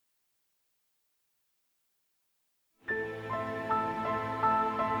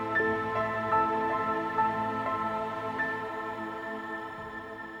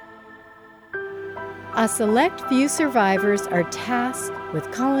A select few survivors are tasked with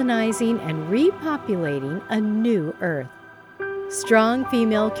colonizing and repopulating a new Earth. Strong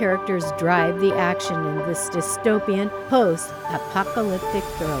female characters drive the action in this dystopian, post-apocalyptic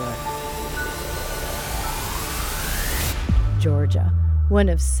thriller. Georgia, one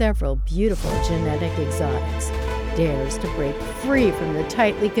of several beautiful genetic exotics, dares to break free from the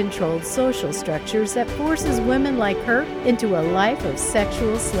tightly controlled social structures that forces women like her into a life of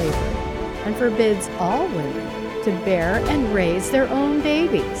sexual slavery and forbids all women to bear and raise their own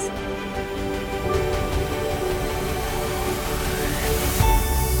babies.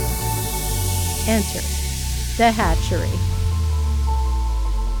 Enter the hatchery.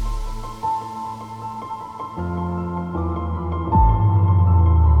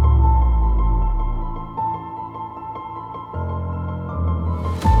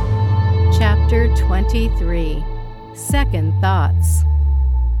 Chapter 23. Second Thoughts.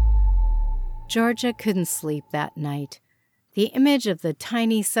 Georgia couldn't sleep that night. The image of the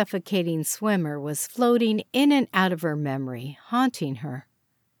tiny, suffocating swimmer was floating in and out of her memory, haunting her.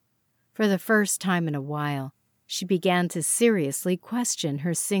 For the first time in a while, she began to seriously question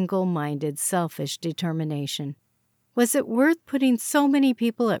her single-minded, selfish determination. Was it worth putting so many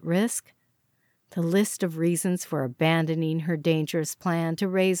people at risk? The list of reasons for abandoning her dangerous plan to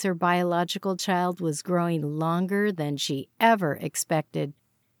raise her biological child was growing longer than she ever expected.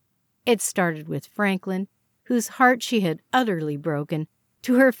 It started with Franklin, whose heart she had utterly broken,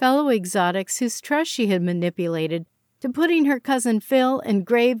 to her fellow exotics whose trust she had manipulated, to putting her cousin Phil in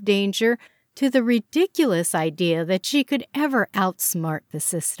grave danger, to the ridiculous idea that she could ever outsmart the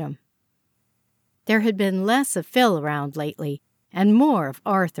system. There had been less of Phil around lately, and more of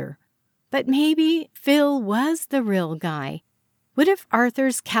Arthur. But maybe Phil was the real guy. What if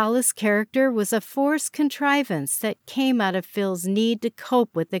Arthur's callous character was a forced contrivance that came out of Phil's need to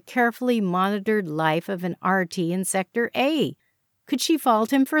cope with the carefully monitored life of an RT in Sector A? Could she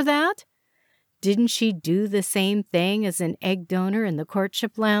fault him for that? Didn't she do the same thing as an egg donor in the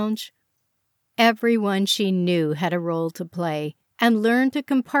courtship lounge? Everyone she knew had a role to play and learned to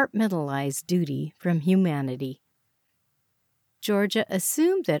compartmentalize duty from humanity. Georgia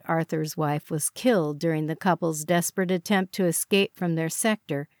assumed that Arthur's wife was killed during the couple's desperate attempt to escape from their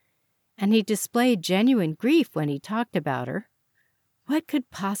sector, and he displayed genuine grief when he talked about her. What could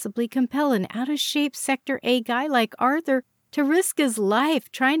possibly compel an out-of-shape Sector A guy like Arthur to risk his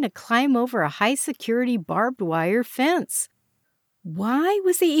life trying to climb over a high-security barbed wire fence? Why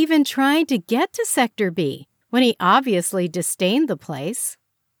was he even trying to get to Sector B when he obviously disdained the place?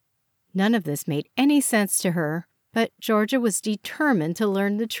 None of this made any sense to her, but Georgia was determined to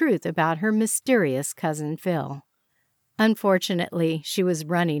learn the truth about her mysterious cousin Phil. Unfortunately, she was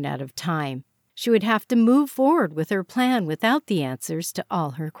running out of time. She would have to move forward with her plan without the answers to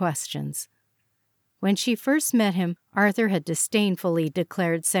all her questions. When she first met him, Arthur had disdainfully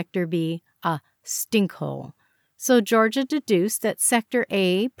declared Sector B a stinkhole, so Georgia deduced that Sector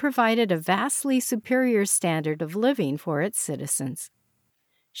A provided a vastly superior standard of living for its citizens.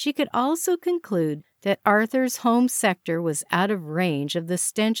 She could also conclude that Arthur's home sector was out of range of the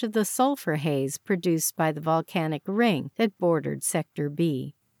stench of the sulfur haze produced by the volcanic ring that bordered Sector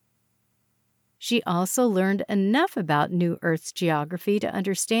B. She also learned enough about New Earth's geography to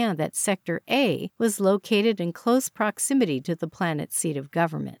understand that Sector A was located in close proximity to the planet's seat of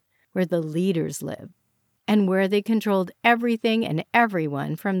government, where the leaders lived, and where they controlled everything and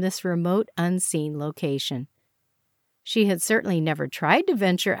everyone from this remote, unseen location. She had certainly never tried to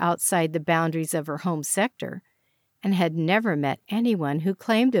venture outside the boundaries of her home sector, and had never met anyone who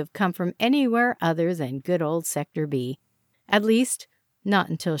claimed to have come from anywhere other than good old Sector B, at least not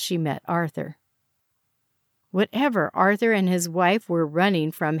until she met Arthur. Whatever Arthur and his wife were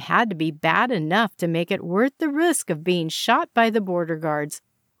running from had to be bad enough to make it worth the risk of being shot by the border guards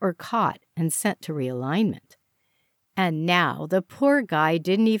or caught and sent to realignment. And now the poor guy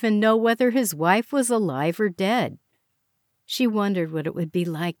didn't even know whether his wife was alive or dead. She wondered what it would be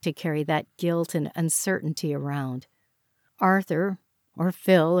like to carry that guilt and uncertainty around. Arthur, or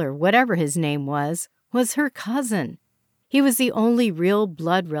Phil, or whatever his name was her cousin. He was the only real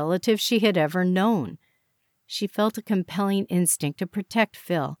blood relative she had ever known. She felt a compelling instinct to protect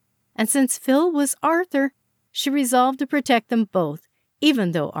Phil, and since Phil was Arthur, she resolved to protect them both,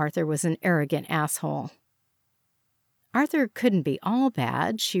 even though Arthur was an arrogant asshole. Arthur couldn't be all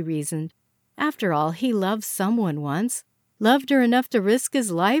bad, she reasoned. After all, he loved someone once. Loved her enough to risk his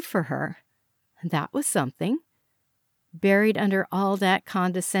life for her. That was something. Buried under all that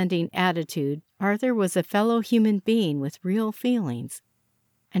condescending attitude, Arthur was a fellow human being with real feelings.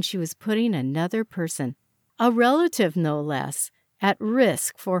 And she was putting another person, a relative no less, at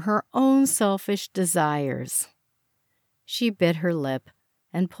risk for her own selfish desires. She bit her lip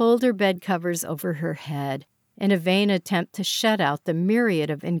and pulled her bed covers over her head in a vain attempt to shut out the myriad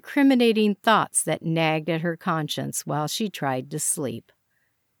of incriminating thoughts that nagged at her conscience while she tried to sleep.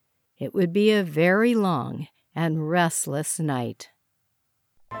 It would be a very long and restless night.